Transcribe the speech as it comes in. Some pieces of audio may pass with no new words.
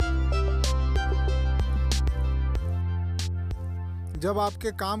जब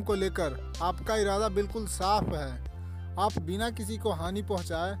आपके काम को लेकर आपका इरादा बिल्कुल साफ है, आप बिना किसी को हानि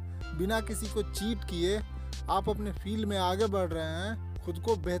पहुंचाए, बिना किसी को चीट किए आप अपने फील्ड में आगे बढ़ रहे हैं, खुद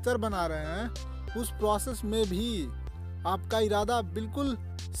को बेहतर बना रहे हैं, उस प्रोसेस में भी आपका इरादा बिल्कुल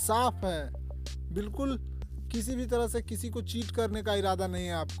साफ है, बिल्कुल किसी भी तरह से किसी को चीट करने का इरादा नहीं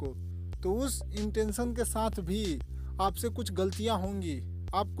है आपको, तो उस इंटेंशन के साथ भी आपसे कुछ गलतियां होंगी,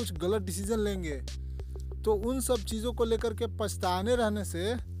 आप कुछ गलत डिसीजन लेंगे। तो उन सब चीज़ों को लेकर के पछताने रहने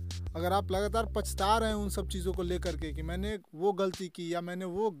से, अगर आप लगातार पछता रहे हैं उन सब चीज़ों को लेकर के कि मैंने वो गलती की या मैंने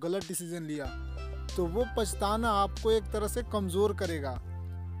वो गलत डिसीजन लिया, तो वो पछताना आपको एक तरह से कमज़ोर करेगा।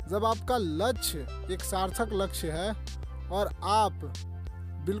 जब आपका लक्ष्य एक सार्थक लक्ष्य है और आप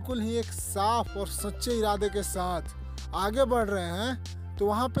बिल्कुल ही एक साफ और सच्चे इरादे के साथ आगे बढ़ रहे हैं, तो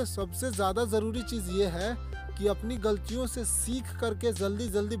वहाँ पे सबसे ज़्यादा ज़रूरी चीज़ ये है कि अपनी गलतियों से सीख करके जल्दी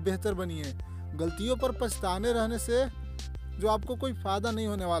जल्दी बेहतर बनिए। गलतियों पर पछताने रहने से जो आपको कोई फ़ायदा नहीं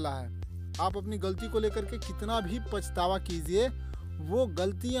होने वाला है। आप अपनी गलती को लेकर के कितना भी पछतावा कीजिए, वो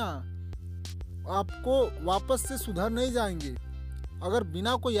गलतियाँ आपको वापस से सुधर नहीं जाएंगी। अगर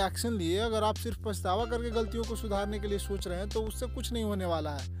बिना कोई एक्शन लिए, अगर आप सिर्फ पछतावा करके गलतियों को सुधारने के लिए सोच रहे हैं, तो उससे कुछ नहीं होने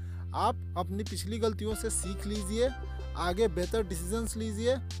वाला है। आप अपनी पिछली गलतियों से सीख लीजिए, आगे बेहतर डिसीजंस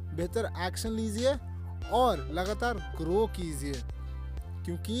लीजिए, बेहतर एक्शन लीजिए और लगातार ग्रो कीजिए,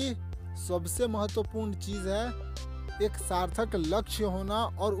 क्योंकि सबसे महत्वपूर्ण चीज़ है एक सार्थक लक्ष्य होना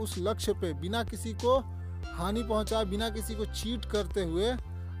और उस लक्ष्य पे बिना किसी को हानि पहुंचाए, बिना किसी को चीट करते हुए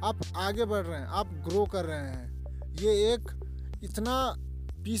आप आगे बढ़ रहे हैं, आप ग्रो कर रहे हैं। ये एक इतना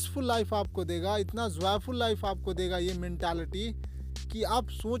पीसफुल लाइफ आपको देगा, इतना जॉयफुल लाइफ आपको देगा ये मेंटालिटी कि आप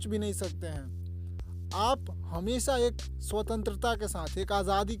सोच भी नहीं सकते हैं। आप हमेशा एक स्वतंत्रता के साथ, एक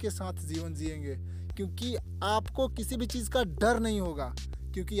आज़ादी के साथ जीवन जिएंगे, क्योंकि आपको किसी भी चीज़ का डर नहीं होगा,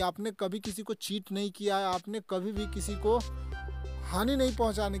 क्योंकि आपने कभी किसी को चीट नहीं किया है, आपने कभी भी किसी को हानि नहीं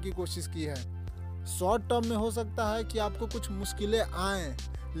पहुंचाने की कोशिश की है। शॉर्ट टर्म में हो सकता है कि आपको कुछ मुश्किलें आएँ,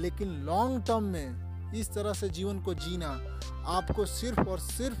 लेकिन लॉन्ग टर्म में इस तरह से जीवन को जीना आपको सिर्फ और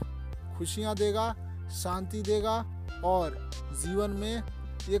सिर्फ खुशियाँ देगा, शांति देगा और जीवन में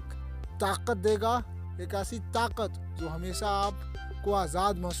एक ताकत देगा, एक ऐसी ताकत जो हमेशा आपको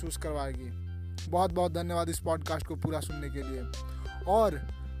आज़ाद महसूस करवाएगी। बहुत बहुत धन्यवाद इस पॉडकास्ट को पूरा सुनने के लिए, और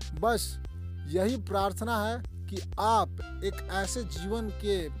बस यही प्रार्थना है कि आप एक ऐसे जीवन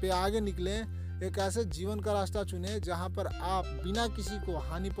के पे आगे निकलें, एक ऐसे जीवन का रास्ता चुनें जहाँ पर आप बिना किसी को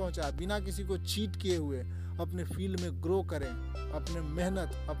हानि पहुँचाए, बिना किसी को चीट किए हुए अपने फील्ड में ग्रो करें, अपने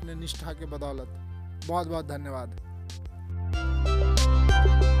मेहनत, अपने निष्ठा के बदौलत। बहुत बहुत धन्यवाद।